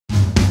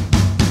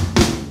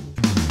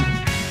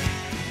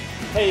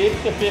Hey,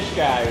 it's the Fish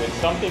Guy with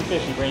Something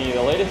Fishy, bringing you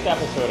the latest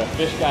episode of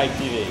Fish Guy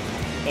TV.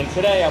 And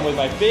today I'm with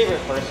my favorite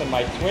person,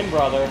 my twin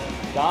brother,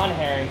 Don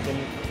Harrington,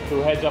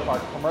 who heads up our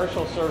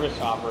commercial service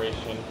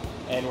operation.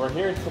 And we're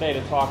here today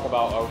to talk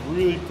about a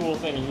really cool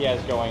thing he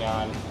has going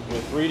on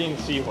with breeding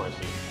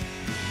seahorses.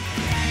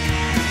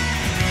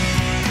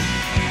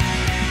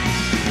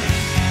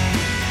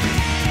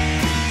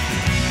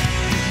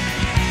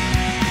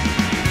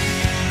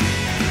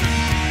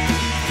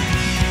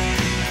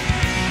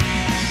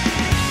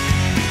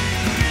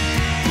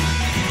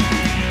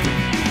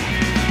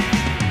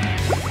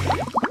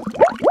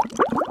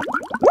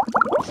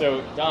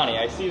 So, Donnie,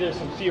 I see there's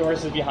some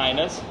seahorses behind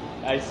us.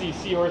 I see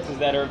seahorses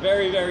that are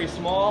very, very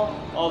small,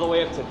 all the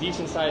way up to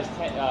decent-sized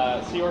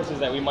seahorses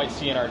that we might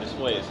see in our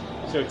displays.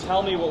 So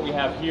tell me what we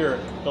have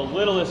here, the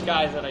littlest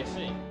guys that I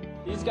see.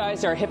 These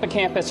guys are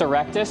Hippocampus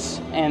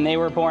Erectus, and they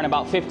were born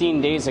about 15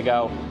 days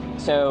ago.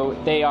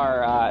 So they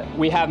are,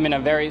 we have them in a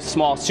very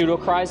small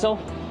pseudochrysal,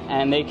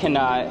 and they can,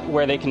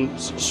 where they can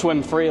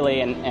swim freely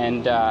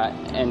and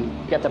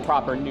get the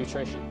proper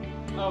nutrition.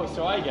 Oh,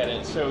 so I get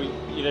it. So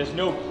there's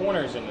no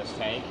corners in this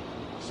tank,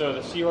 so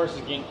the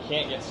seahorses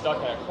can't get stuck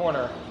in a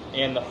corner,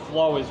 and the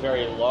flow is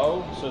very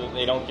low so that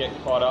they don't get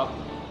caught up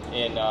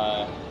in,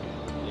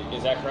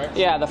 is that correct?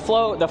 Yeah, the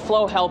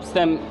flow helps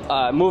them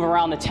move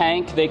around the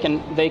tank. They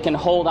can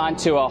hold on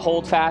to a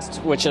holdfast,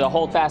 which a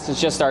holdfast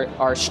is just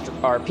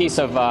our piece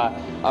of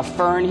a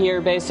fern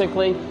here,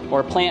 basically,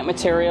 or plant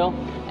material,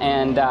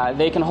 and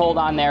they can hold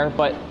on there,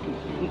 but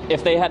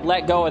if they had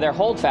let go of their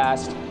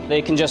holdfast, they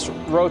can just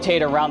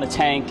rotate around the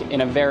tank in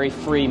a very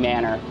free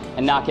manner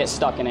and not get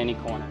stuck in any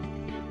corner.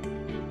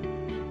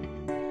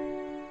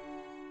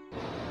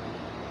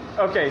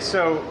 Okay,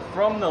 so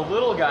from the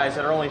little guys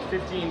that are only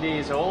 15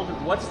 days old,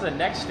 what's the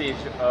next stage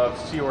of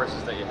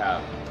seahorses that you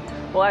have?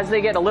 Well, as they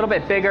get a little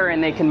bit bigger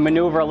and they can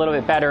maneuver a little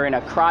bit better in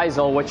a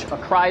chrysal, which a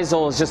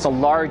chrysal is just a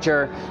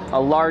larger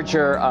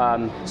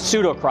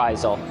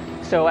pseudochrysal.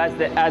 So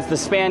as the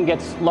span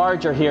gets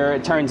larger here,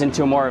 it turns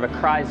into more of a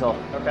chrysal.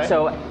 Okay.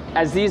 So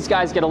as these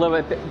guys get a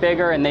little bit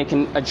bigger and they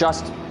can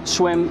adjust,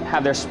 swim,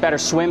 have their better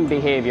swim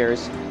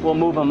behaviors, we'll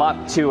move them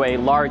up to a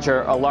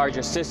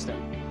larger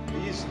system.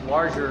 These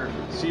larger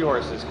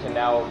seahorses can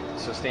now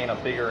sustain a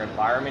bigger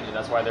environment, and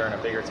that's why they're in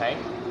a bigger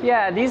tank?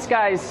 Yeah, these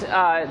guys,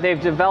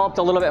 they've developed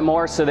a little bit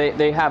more, so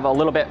they have a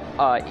little bit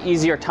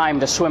easier time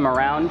to swim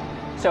around.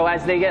 So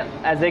as they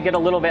get a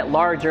little bit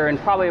larger, in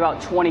probably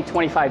about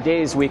 20-25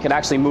 days, we could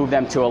actually move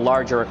them to a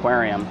larger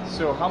aquarium.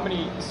 So how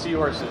many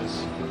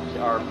seahorses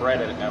are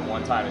bred at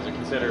one time? Is it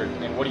considered,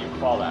 and what do you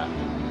call that?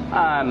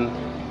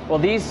 Well,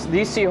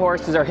 these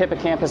seahorses are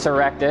Hippocampus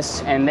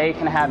Erectus, and they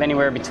can have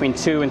anywhere between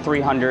 200 and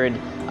 300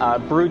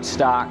 brood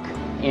stock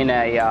in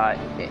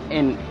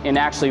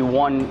actually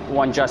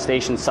one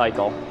gestation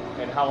cycle.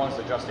 And how long is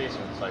the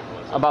gestation cycle?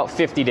 Is it? About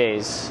 50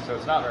 days. So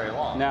it's not very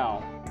long.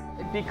 No.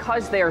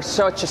 Because they are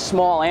such a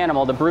small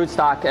animal, the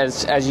broodstock,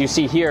 as you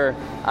see here,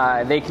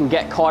 they can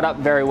get caught up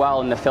very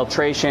well in the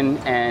filtration,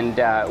 and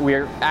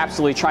we're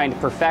absolutely trying to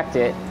perfect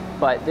it,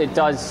 but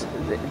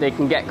they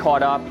can get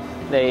caught up.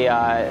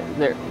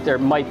 There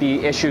might be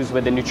issues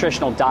with the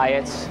nutritional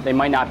diets. They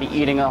might not be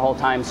eating the whole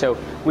time, so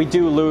we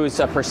do lose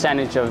a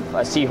percentage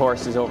of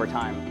seahorses over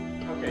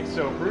time. Okay,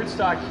 so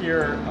broodstock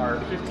here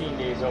are 15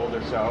 days old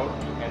or so,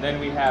 and then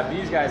we have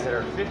these guys that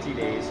are 50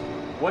 days.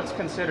 What's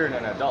considered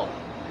an adult?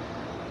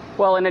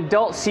 Well, an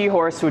adult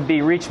seahorse would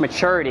reach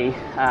maturity,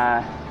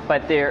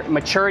 but their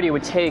maturity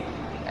would take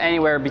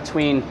anywhere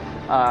between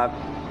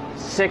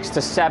 6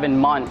 to 7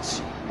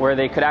 months, where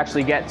they could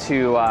actually get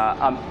to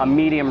a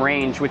medium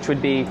range, which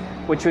would be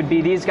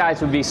these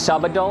guys would be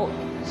subadult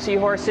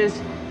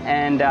seahorses,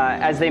 and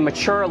as they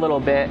mature a little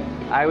bit,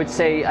 I would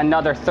say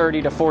another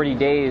 30 to 40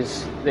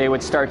 days they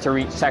would start to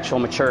reach sexual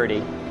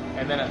maturity.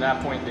 And then at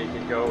that point, they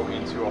could go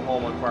into a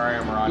home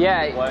aquarium or on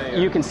display? Yeah,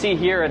 you can see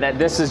here that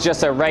this is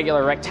just a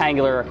regular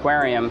rectangular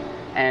aquarium,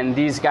 and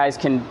these guys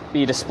can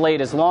be displayed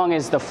as long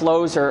as the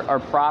flows are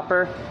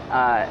proper,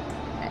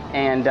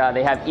 and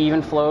they have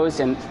even flows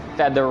and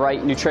fed the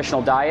right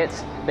nutritional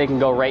diets. They can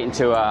go right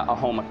into a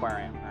home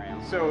aquarium.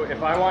 So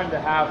if I wanted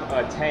to have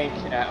a tank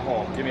at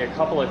home, give me a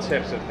couple of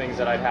tips of things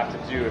that I'd have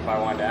to do if I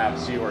wanted to have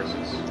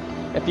seahorses.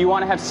 If you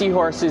want to have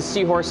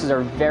seahorses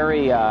are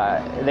very,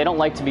 they don't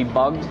like to be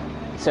bugged.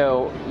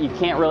 So you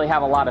can't really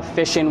have a lot of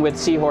fishing with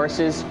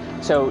seahorses.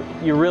 So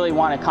you really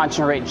want to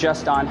concentrate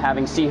just on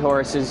having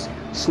seahorses,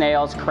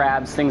 snails,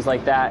 crabs, things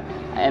like that.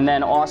 And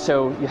then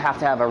also you have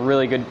to have a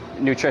really good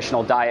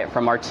nutritional diet,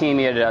 from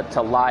artemia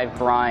to live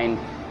brine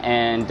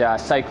and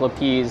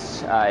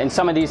cyclopes. And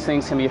some of these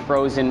things can be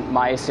frozen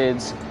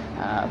mysids,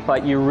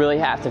 but you really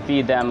have to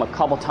feed them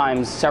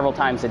several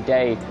times a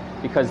day,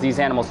 because these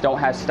animals don't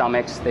have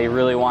stomachs. They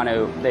really want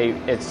to,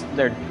 it's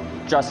their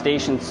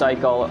gestation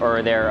cycle,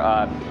 or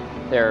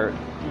their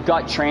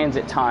gut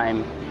transit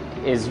time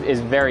is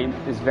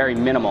very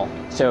minimal,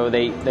 so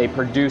they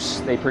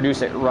produce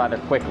it rather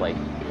quickly.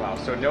 Wow,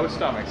 so no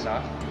stomachs,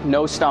 huh?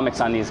 No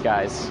stomachs on these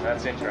guys.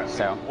 That's interesting.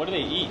 So, what do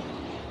they eat?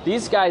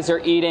 These guys are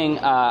eating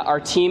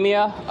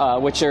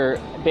Artemia, which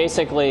are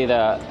basically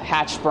the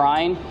hatched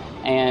brine,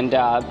 and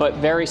but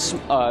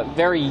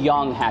very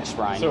young hatched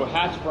brine. So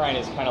hatched brine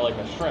is kind of like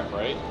a shrimp,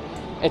 right?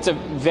 It's a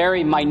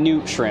very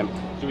minute shrimp.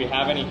 Do we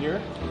have any here?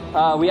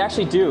 We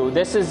actually do.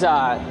 This is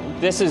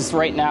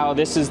right now.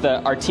 This is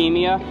the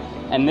Artemia,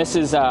 and this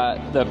is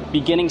the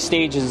beginning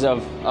stages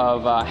of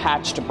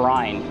hatched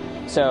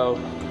brine. So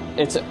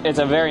it's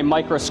a very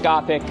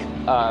microscopic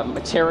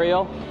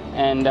material,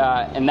 and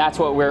that's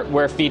what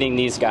we're feeding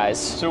these guys.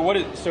 So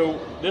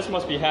this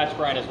must be hatched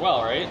brine as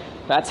well, right?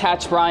 That's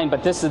hatched brine,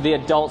 but this is the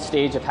adult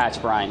stage of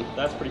hatched brine.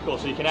 That's pretty cool.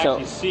 So you can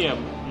actually see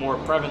them more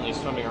prevalently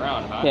swimming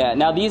around, huh? Yeah.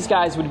 Now these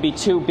guys would be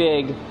too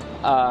big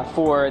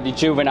for the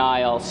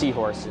juvenile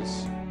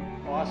seahorses.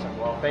 Awesome.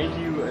 Well, thank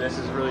you. This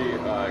is really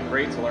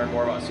great to learn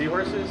more about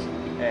seahorses,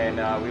 and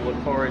we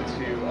look forward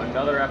to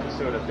another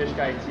episode of Fish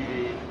Guide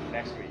TV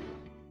next week.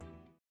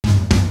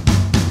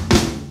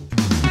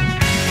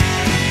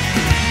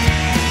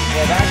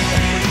 Well, that's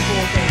some pretty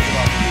cool things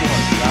about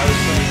seahorses. I was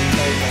really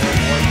excited to learn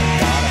more from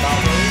John about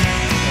those,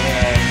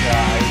 and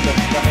I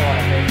just definitely want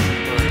to thank you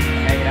for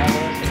hanging out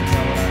with us and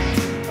showing us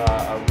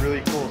a really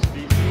cool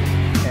species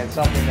and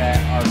something that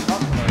our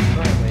customers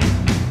currently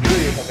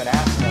really have been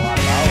asking a lot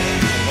about,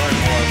 and to learn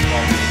more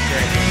from the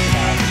experiences we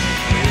have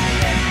using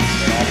them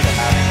and also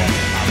having them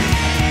in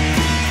conversation.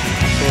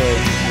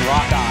 Absolutely. And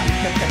rock on.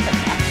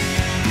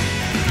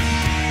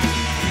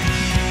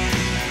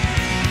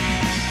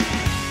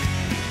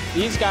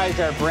 These guys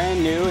are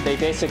brand new. They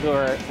basically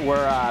were